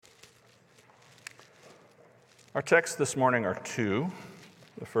Our texts this morning are two.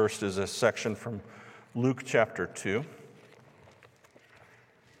 The first is a section from Luke chapter 2,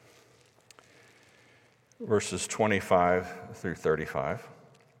 verses 25 through 35.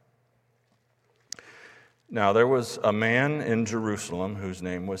 Now there was a man in Jerusalem whose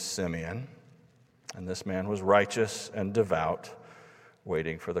name was Simeon, and this man was righteous and devout,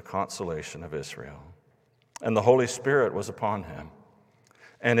 waiting for the consolation of Israel. And the Holy Spirit was upon him.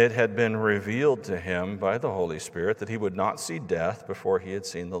 And it had been revealed to him by the Holy Spirit that he would not see death before he had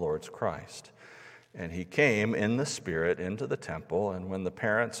seen the Lord's Christ. And he came in the Spirit into the temple, and when the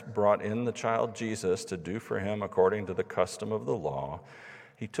parents brought in the child Jesus to do for him according to the custom of the law,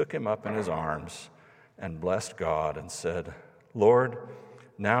 he took him up in his arms and blessed God and said, Lord,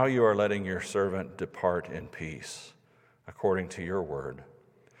 now you are letting your servant depart in peace, according to your word.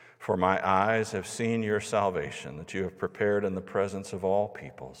 For my eyes have seen your salvation, that you have prepared in the presence of all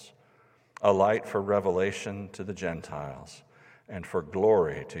peoples, a light for revelation to the Gentiles, and for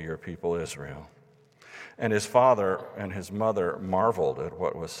glory to your people Israel. And his father and his mother marveled at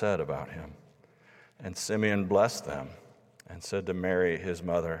what was said about him. And Simeon blessed them and said to Mary, his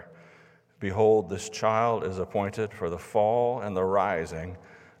mother, Behold, this child is appointed for the fall and the rising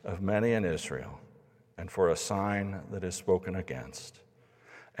of many in Israel, and for a sign that is spoken against.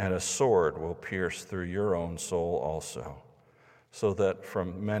 And a sword will pierce through your own soul also, so that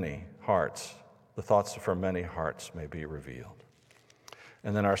from many hearts, the thoughts from many hearts may be revealed.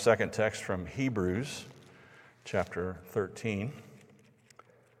 And then our second text from Hebrews, chapter 13.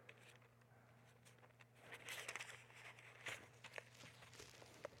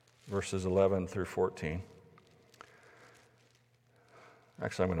 Verses 11 through 14.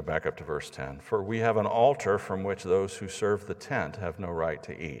 Actually, I'm going to back up to verse 10. For we have an altar from which those who serve the tent have no right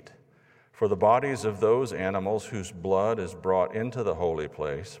to eat. For the bodies of those animals whose blood is brought into the holy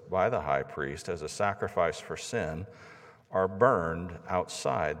place by the high priest as a sacrifice for sin are burned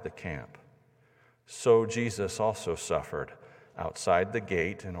outside the camp. So Jesus also suffered outside the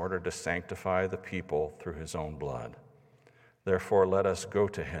gate in order to sanctify the people through his own blood. Therefore, let us go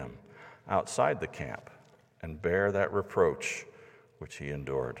to him outside the camp and bear that reproach which he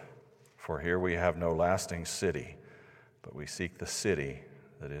endured. For here we have no lasting city, but we seek the city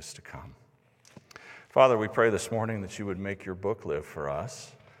that is to come. Father, we pray this morning that you would make your book live for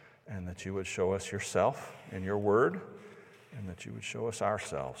us, and that you would show us yourself in your word, and that you would show us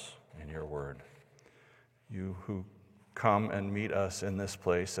ourselves in your word. You who come and meet us in this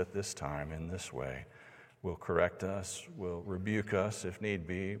place at this time, in this way, will correct us, will rebuke us if need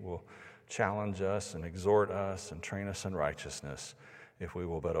be, will challenge us and exhort us and train us in righteousness if we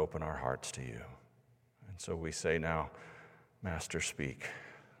will but open our hearts to you. And so we say now, Master, speak.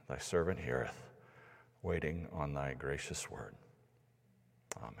 Thy servant heareth, waiting on thy gracious word.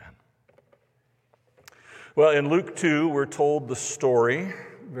 Amen. Well, in Luke 2, we're told the story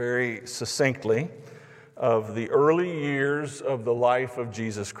very succinctly of the early years of the life of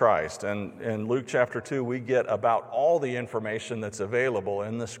Jesus Christ. And in Luke chapter 2, we get about all the information that's available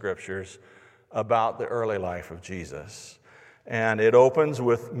in the scriptures about the early life of Jesus. And it opens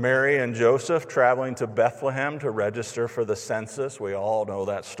with Mary and Joseph traveling to Bethlehem to register for the census. We all know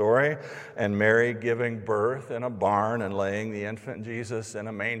that story. And Mary giving birth in a barn and laying the infant Jesus in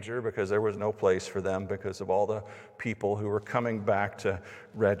a manger because there was no place for them because of all the people who were coming back to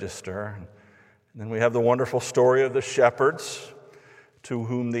register. And then we have the wonderful story of the shepherds to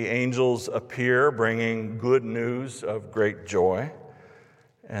whom the angels appear, bringing good news of great joy.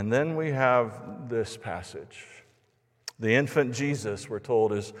 And then we have this passage. The infant Jesus, we're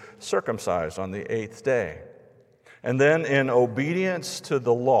told, is circumcised on the 8th day. And then in obedience to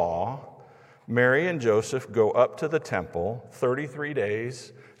the law, Mary and Joseph go up to the temple 33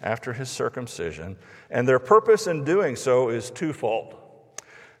 days after his circumcision, and their purpose in doing so is twofold.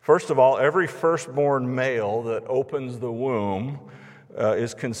 First of all, every firstborn male that opens the womb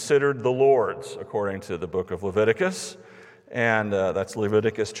is considered the Lord's, according to the book of Leviticus. And that's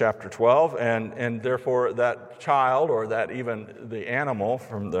Leviticus chapter 12. And therefore that child, or that even the animal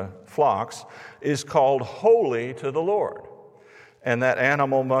from the flocks, is called holy to the Lord. And that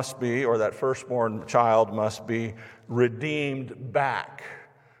animal must be, or that firstborn child must be redeemed back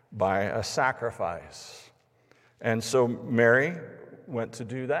by a sacrifice. And so Mary went to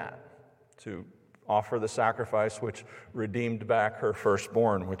do that, to offer the sacrifice which redeemed back her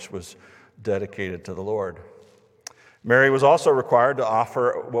firstborn, which was dedicated to the Lord. Mary was also required to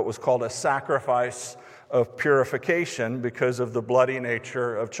offer what was called a sacrifice of purification because of the bloody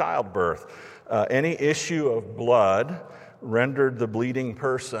nature of childbirth. Any issue of blood rendered the bleeding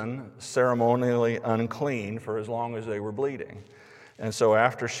person ceremonially unclean for as long as they were bleeding. And so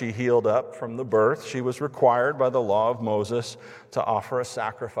after she healed up from the birth, she was required by the law of Moses to offer a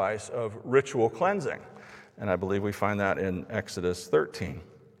sacrifice of ritual cleansing. And I believe we find that in Exodus 13.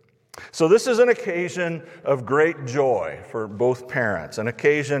 So this is an occasion of great joy for both parents, an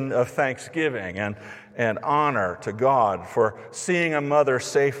occasion of thanksgiving and honor to God for seeing a mother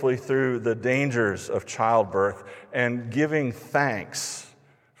safely through the dangers of childbirth and giving thanks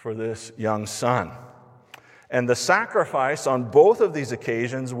for this young son. And the sacrifice on both of these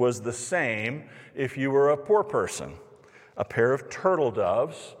occasions was the same if you were a poor person. A pair of turtle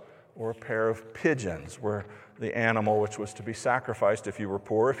doves or a pair of pigeons were the animal which was to be sacrificed if you were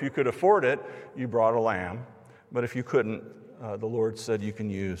poor. If you could afford it, you brought a lamb. But if you couldn't, the Lord said you can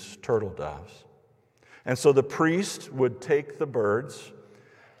use turtle doves. And so the priest would take the birds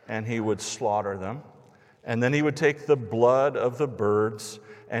and he would slaughter them. And then he would take the blood of the birds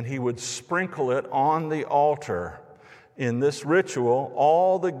and he would sprinkle it on the altar. In this ritual,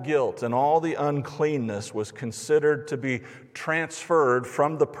 all the guilt and all the uncleanness was considered to be transferred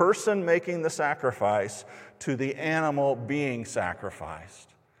from the person making the sacrifice to the animal being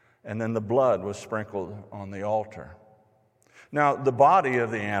sacrificed. And then the blood was sprinkled on the altar. Now, the body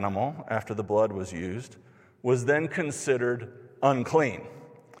of the animal, after the blood was used, was then considered unclean.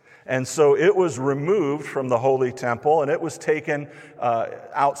 And so it was removed from the holy temple, and it was taken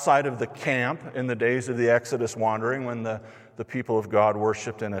outside of the camp in the days of the Exodus wandering when the people of God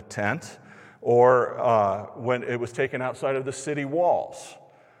worshiped in a tent, or when it was taken outside of the city walls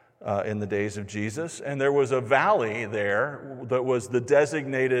in the days of Jesus. And there was a valley there that was the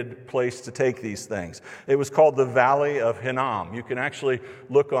designated place to take these things. It was called the Valley of Hinnom. You can actually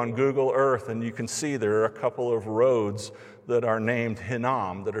look on Google Earth and you can see there are a couple of roads that are named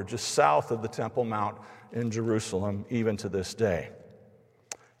Hinnom that are just south of the Temple Mount in Jerusalem, even to this day.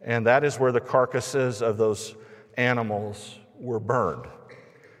 And that is where the carcasses of those animals were burned.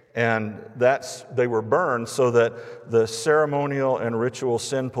 And they were burned so that the ceremonial and ritual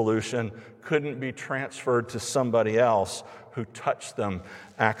sin pollution couldn't be transferred to somebody else who touched them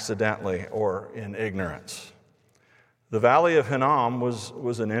accidentally or in ignorance. The Valley of Hinnom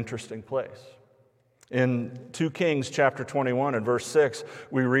was an interesting place. In 2 Kings chapter 21 and verse 6,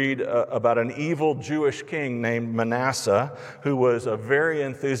 we read about an evil Jewish king named Manasseh, who was a very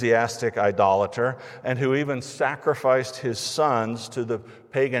enthusiastic idolater and who even sacrificed his sons to the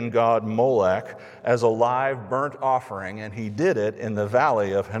pagan god Molech as a live burnt offering, and he did it in the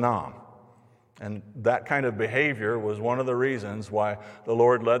Valley of Hinnom. And that kind of behavior was one of the reasons why the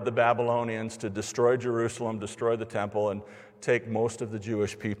Lord led the Babylonians to destroy Jerusalem, destroy the temple, and take most of the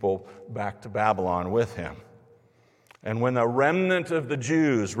Jewish people back to Babylon with him. And when the remnant of the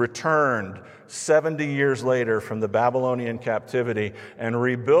Jews returned 70 years later from the Babylonian captivity and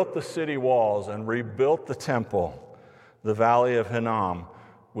rebuilt the city walls and rebuilt the temple, the Valley of Hinnom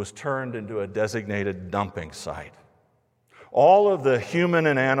was turned into a designated dumping site. All of the human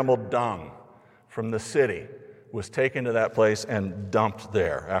and animal dung from the city was taken to that place and dumped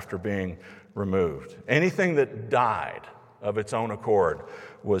there after being removed. Anything that died of its own accord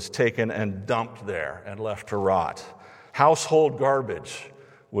was taken and dumped there and left to rot. Household garbage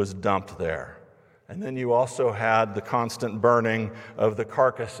was dumped there. And then you also had the constant burning of the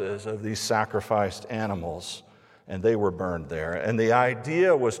carcasses of these sacrificed animals, and they were burned there. And the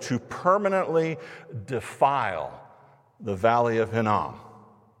idea was to permanently defile the Valley of Hinnom.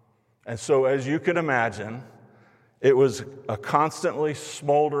 And so, as you can imagine, it was a constantly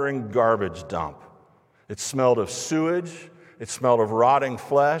smoldering garbage dump. It smelled of sewage, it smelled of rotting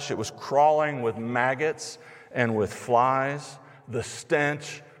flesh, it was crawling with maggots and with flies. The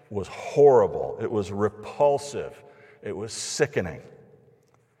stench was horrible, it was repulsive, it was sickening.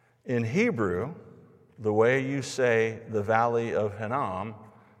 In Hebrew, the way you say the Valley of Hinnom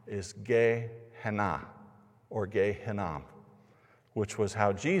is Gehenna, or Gehinnom, which was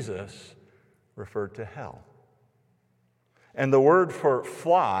how Jesus referred to hell. And the word for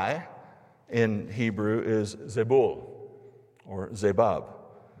fly in Hebrew is zebul, or zebub.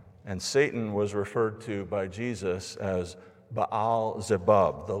 And Satan was referred to by Jesus as Baal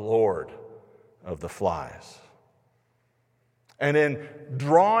Zebub, the Lord of the flies. And in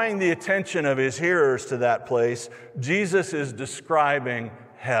drawing the attention of his hearers to that place, Jesus is describing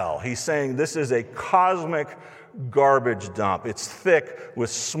hell. He's saying this is a cosmic garbage dump. It's thick with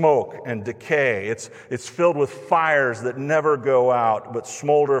smoke and decay. It's filled with fires that never go out but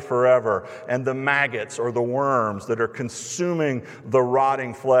smolder forever. And the maggots or the worms that are consuming the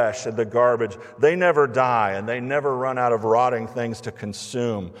rotting flesh and the garbage, they never die and they never run out of rotting things to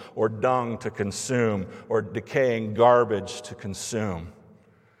consume or dung to consume or decaying garbage to consume.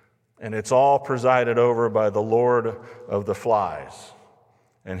 And it's all presided over by the Lord of the Flies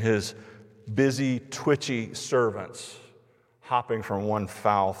and his busy, twitchy servants hopping from one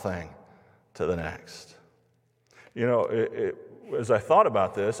foul thing to the next. You know, as I thought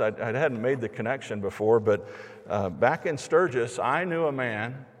about this, I hadn't made the connection before, but back in Sturgis, I knew a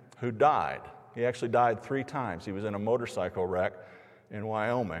man who died. He actually died 3 times. He was in a motorcycle wreck in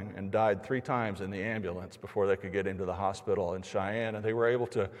Wyoming and died 3 times in the ambulance before they could get him to the hospital in Cheyenne, and they were able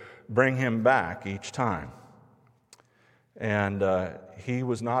to bring him back each time. And he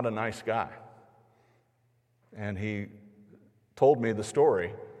was not a nice guy. And he told me the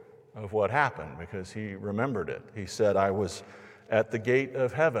story of what happened because he remembered it. He said, I was at the gate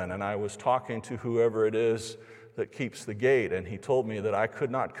of heaven and I was talking to whoever it is that keeps the gate, and he told me that I could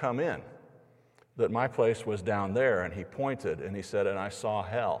not come in, that my place was down there, and he pointed and he said, and I saw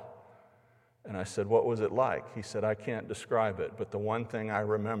hell. And I said, what was it like? He said, I can't describe it, but the one thing I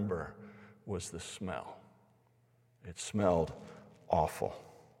remember was the smell. It smelled awful.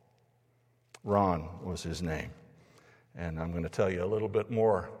 Ron was his name. And I'm going to tell you a little bit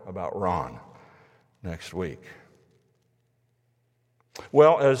more about Ron next week.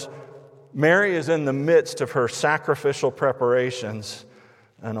 Well, as Mary is in the midst of her sacrificial preparations,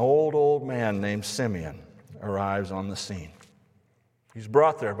 an old man named Simeon arrives on the scene. He's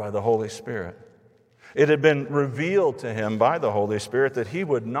brought there by the Holy Spirit. It had been revealed to him by the Holy Spirit that he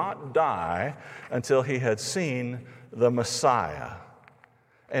would not die until he had seen the Messiah.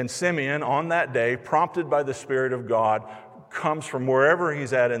 And Simeon, on that day, prompted by the Spirit of God, comes from wherever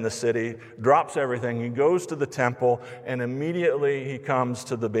he's at in the city, drops everything, he goes to the temple, and immediately he comes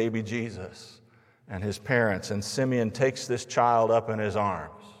to the baby Jesus and his parents. And Simeon takes this child up in his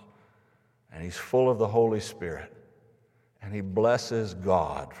arms, and he's full of the Holy Spirit, and he blesses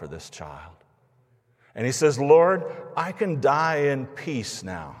God for this child. And he says, Lord, I can die in peace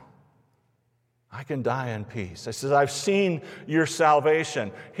now. I can die in peace. He says, I've seen your salvation.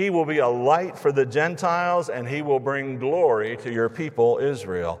 He will be a light for the Gentiles, and he will bring glory to your people,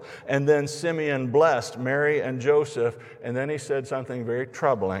 Israel. And then Simeon blessed Mary and Joseph, and then he said something very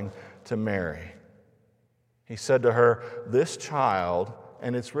troubling to Mary. He said to her, this child,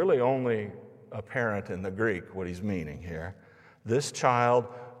 and it's really only apparent in the Greek what he's meaning here, this child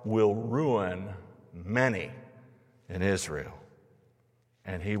will ruin many in Israel,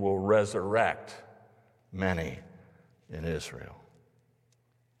 and he will resurrect many in Israel.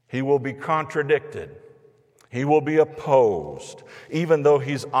 He will be contradicted. He will be opposed, even though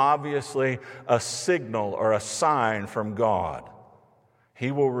he's obviously a signal or a sign from God.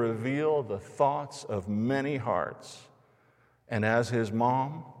 He will reveal the thoughts of many hearts. And as his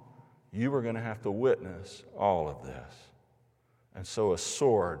mom, you are going to have to witness all of this. And so a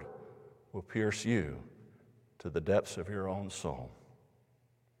sword will pierce you to the depths of your own soul.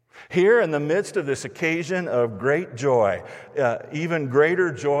 Here in the midst of this occasion of great joy, even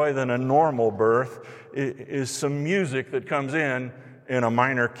greater joy than a normal birth, is some music that comes in a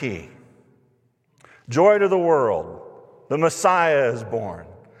minor key. Joy to the world, the Messiah is born.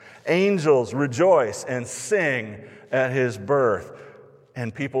 Angels rejoice and sing at his birth,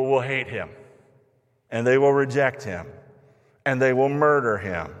 and people will hate him, and they will reject him, and they will murder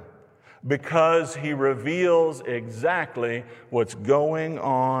him, because he reveals exactly what's going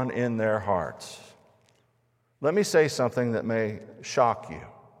on in their hearts. Let me say something that may shock you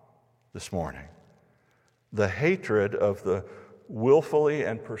this morning. The hatred of the willfully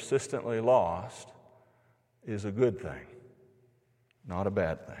and persistently lost is a good thing, not a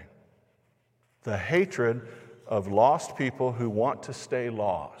bad thing. The hatred of lost people who want to stay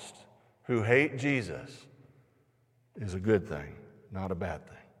lost, who hate Jesus, is a good thing, not a bad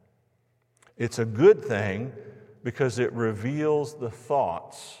thing. It's a good thing because it reveals the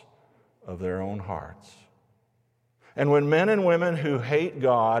thoughts of their own hearts. And when men and women who hate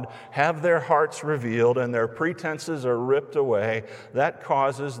God have their hearts revealed and their pretenses are ripped away, that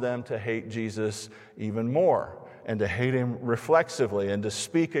causes them to hate Jesus even more, and to hate him reflexively, and to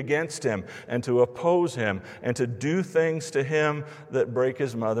speak against him, and to oppose him, and to do things to him that break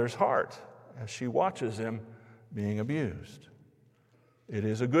his mother's heart as she watches him being abused. It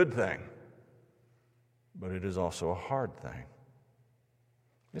is a good thing, but it is also a hard thing.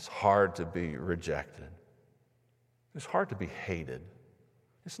 It's hard to be rejected. It's hard to be hated.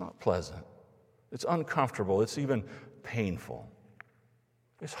 It's not pleasant. It's uncomfortable. It's even painful.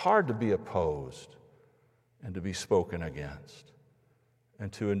 It's hard to be opposed and to be spoken against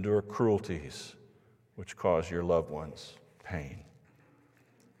and to endure cruelties which cause your loved ones pain.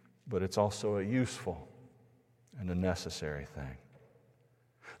 But it's also a useful and a necessary thing.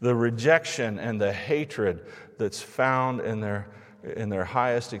 The rejection and the hatred that's found in their in their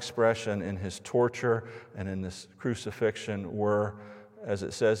highest expression in his torture and in this crucifixion were, as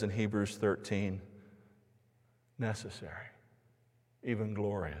it says in Hebrews 13, necessary, even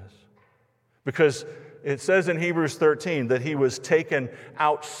glorious. Because it says in Hebrews 13 that he was taken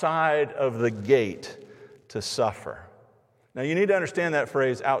outside of the gate to suffer. Now you need to understand that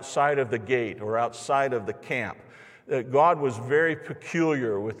phrase, outside of the gate or outside of the camp. God was very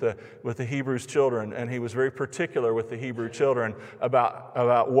peculiar with the Hebrews children, and he was very particular with the Hebrew children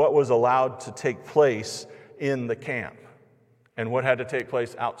about what was allowed to take place in the camp and what had to take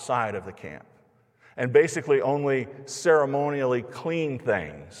place outside of the camp. And basically only ceremonially clean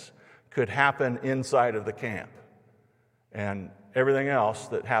things could happen inside of the camp. And everything else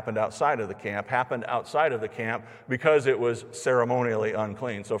that happened outside of the camp because it was ceremonially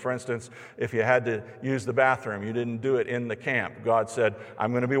unclean. So for instance, if you had to use the bathroom, you didn't do it in the camp. God said,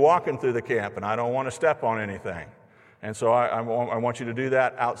 I'm going to be walking through the camp and I don't want to step on anything. And so I want you to do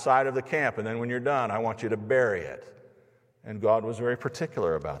that outside of the camp. And then when you're done, I want you to bury it. And God was very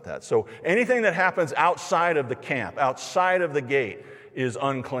particular about that. So anything that happens outside of the camp, outside of the gate, is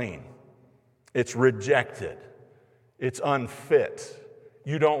unclean. It's rejected. It's unfit.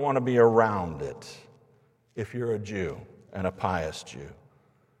 You don't want to be around it if you're a Jew and a pious Jew.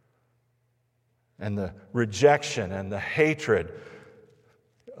 And the rejection and the hatred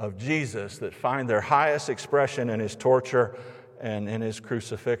of Jesus that find their highest expression in his torture and in his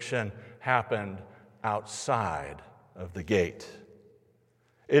crucifixion happened outside of the gate.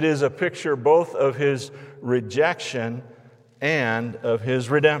 It is a picture both of his rejection and of his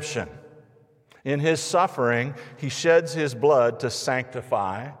redemption. In his suffering, he sheds his blood to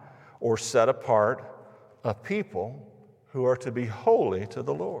sanctify or set apart a people who are to be holy to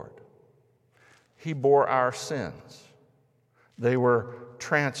the Lord. He bore our sins. They were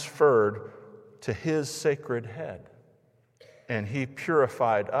transferred to his sacred head, and he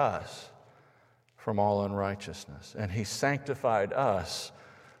purified us from all unrighteousness, and he sanctified us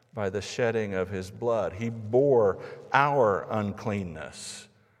by the shedding of his blood. He bore our uncleanness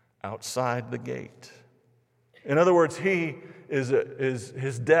outside the gate. In other words,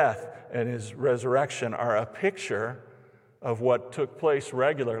 his death and his resurrection are a picture of what took place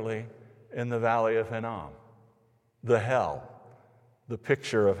regularly in the valley of Hinnom, the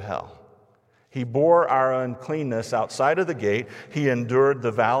picture of hell. He bore our uncleanness outside of the gate. He endured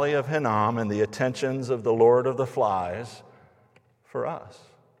the valley of Hinnom and the attentions of the Lord of the Flies for us.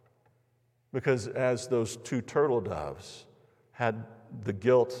 Because as those two turtle doves had the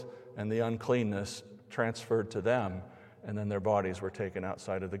guilt and the uncleanness transferred to them, and then their bodies were taken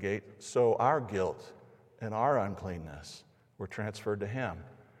outside of the gate, so our guilt and our uncleanness were transferred to him,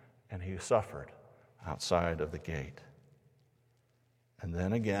 and he suffered outside of the gate. And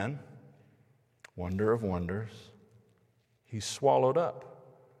then again, wonder of wonders, he swallowed up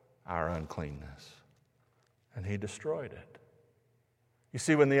our uncleanness, and he destroyed it. You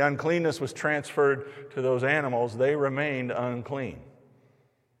see, when the uncleanness was transferred to those animals, they remained unclean.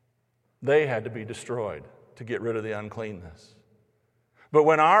 They had to be destroyed to get rid of the uncleanness. But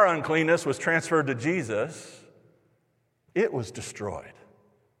when our uncleanness was transferred to Jesus, it was destroyed.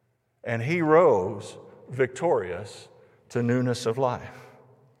 And he rose victorious to newness of life.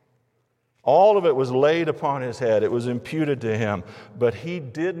 All of it was laid upon his head. It was imputed to him. But he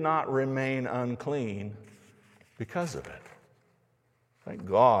did not remain unclean because of it. Thank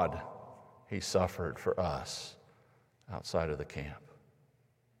God he suffered for us outside of the camp.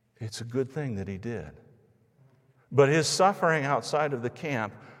 It's a good thing that he did. But his suffering outside of the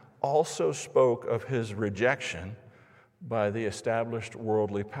camp also spoke of his rejection by the established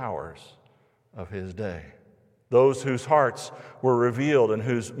worldly powers of his day. Those whose hearts were revealed and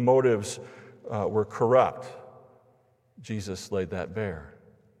whose motives were corrupt. Jesus laid that bare.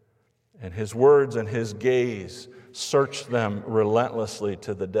 And his words and his gaze searched them relentlessly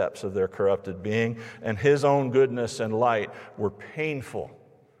to the depths of their corrupted being, and his own goodness and light were painful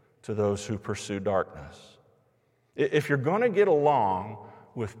to those who pursue darkness. If you're going to get along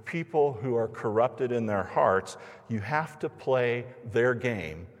with people who are corrupted in their hearts, you have to play their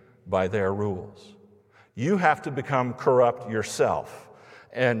game by their rules. You have to become corrupt yourself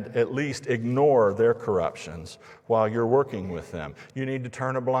and at least ignore their corruptions while you're working with them. You need to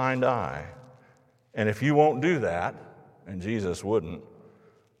turn a blind eye. And if you won't do that, and Jesus wouldn't,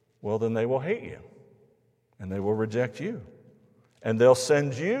 well, then they will hate you and they will reject you. And they'll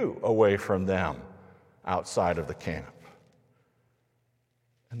send you away from them outside of the camp.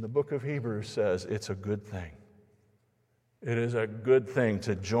 And the book of Hebrews says it's a good thing. It is a good thing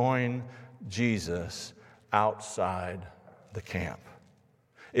to join Jesus outside the camp.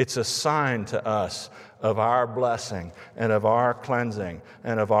 It's a sign to us of our blessing and of our cleansing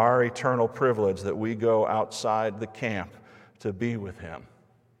and of our eternal privilege that we go outside the camp to be with him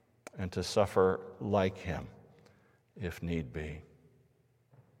and to suffer like him if need be.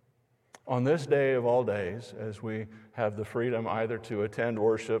 On this day of all days, as we have the freedom either to attend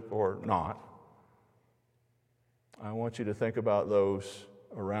worship or not, I want you to think about those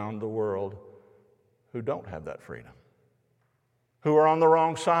around the world who don't have that freedom, who are on the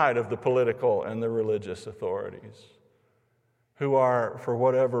wrong side of the political and the religious authorities, who are, for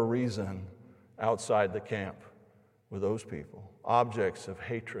whatever reason, outside the camp with those people, objects of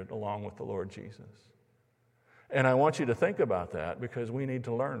hatred along with the Lord Jesus. And I want you to think about that because we need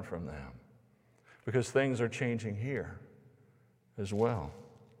to learn from them, because things are changing here as well.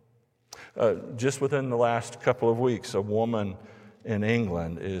 Just within the last couple of weeks, a woman in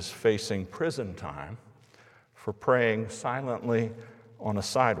England is facing prison time for praying silently on a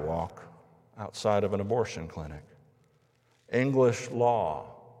sidewalk outside of an abortion clinic. English law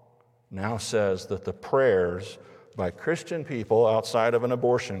now says that the prayers by Christian people outside of an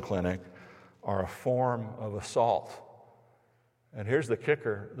abortion clinic are a form of assault. And here's the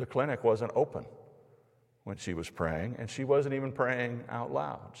kicker: the clinic wasn't open when she was praying, and she wasn't even praying out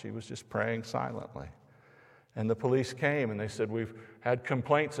loud. She was just praying silently. And the police came and they said, "We've had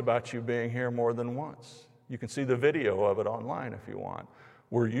complaints about you being here more than once." You can see the video of it online if you want.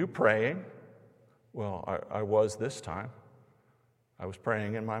 "Were you praying?" "Well, I was this time. I was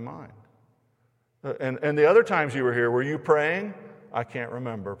praying in my mind." And the other times you were here, were you praying?" "I can't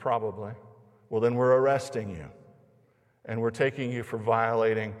remember, probably." "Well, then we're arresting you. And we're taking you for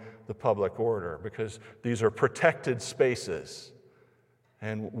violating the public order because these are protected spaces.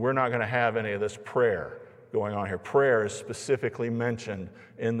 And we're not going to have any of this prayer going on here." Prayer is specifically mentioned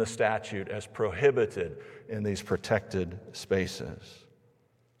in the statute as prohibited in these protected spaces.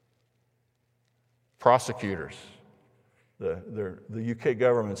 Prosecutors, the UK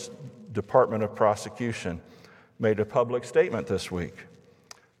government's Department of Prosecution made a public statement this week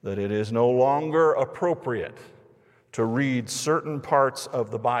that it is no longer appropriate to read certain parts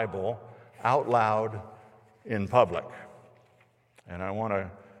of the Bible out loud in public. And I want to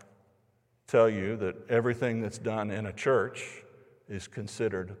tell you that everything that's done in a church is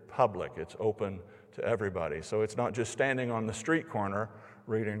considered public. It's open to everybody. So it's not just standing on the street corner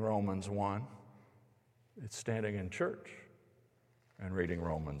reading Romans 1. It's standing in church and reading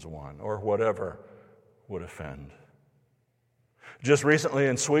Romans 1 or whatever would offend. Just recently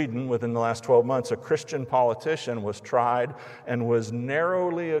in Sweden, within the last 12 months, a Christian politician was tried and was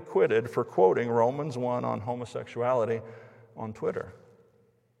narrowly acquitted for quoting Romans 1 on homosexuality on Twitter.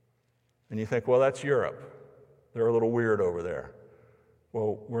 And you think, well, that's Europe. They're a little weird over there.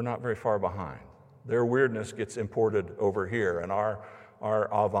 Well, we're not very far behind. Their weirdness gets imported over here, and our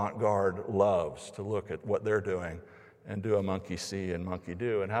avant-garde loves to look at what they're doing and do a monkey see and monkey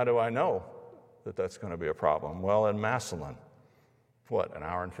do. And how do I know that that's going to be a problem? Well, in Massillon, an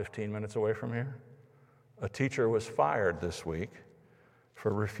hour and 15 minutes away from here? A teacher was fired this week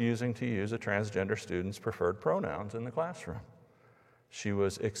for refusing to use a transgender student's preferred pronouns in the classroom. She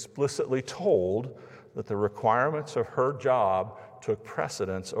was explicitly told that the requirements of her job took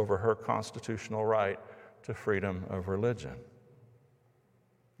precedence over her constitutional right to freedom of religion.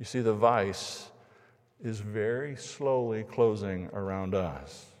 You see, the vice is very slowly closing around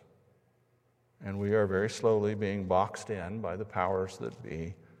us. And we are very slowly being boxed in by the powers that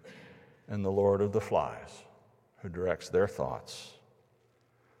be and the Lord of the Flies, who directs their thoughts.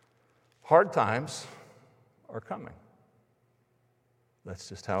 Hard times are coming. That's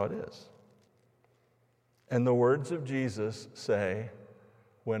just how it is. And the words of Jesus say,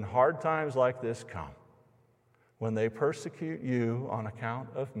 when hard times like this come, when they persecute you on account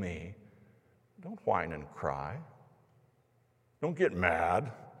of me, don't whine and cry. Don't get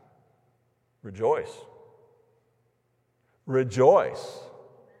mad. Rejoice. Rejoice.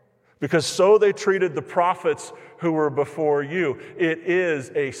 Because so they treated the prophets who were before you. It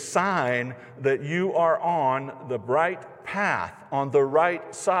is a sign that you are on the right path, on the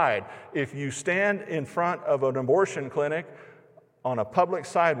right side. If you stand in front of an abortion clinic on a public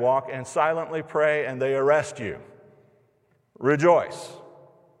sidewalk and silently pray and they arrest you, rejoice.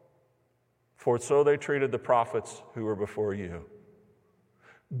 For so they treated the prophets who were before you.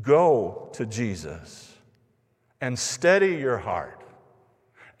 Go to Jesus and steady your heart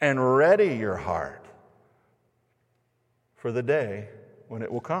and ready your heart for the day when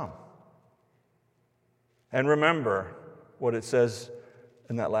it will come. And remember what it says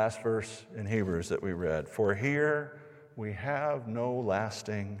in that last verse in Hebrews that we read. For here we have no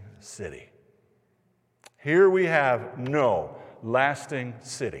lasting city. Here we have no lasting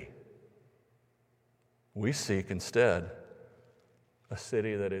city. We seek instead a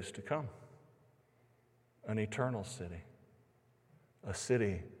city that is to come, an eternal city, a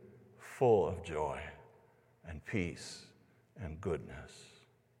city full of joy and peace and goodness,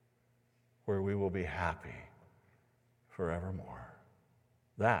 where we will be happy forevermore.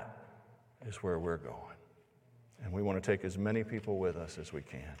 That is where we're going. And we want to take as many people with us as we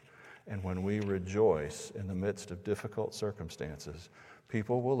can. And when we rejoice in the midst of difficult circumstances,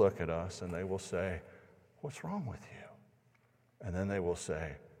 people will look at us and they will say, "What's wrong with you?" And then they will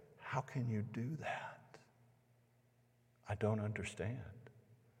say, "How can you do that? I don't understand."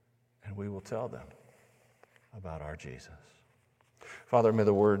 And we will tell them about our Jesus. Father, may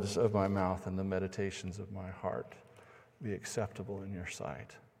the words of my mouth and the meditations of my heart be acceptable in your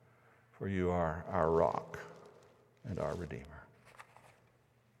sight, for you are our rock and our Redeemer.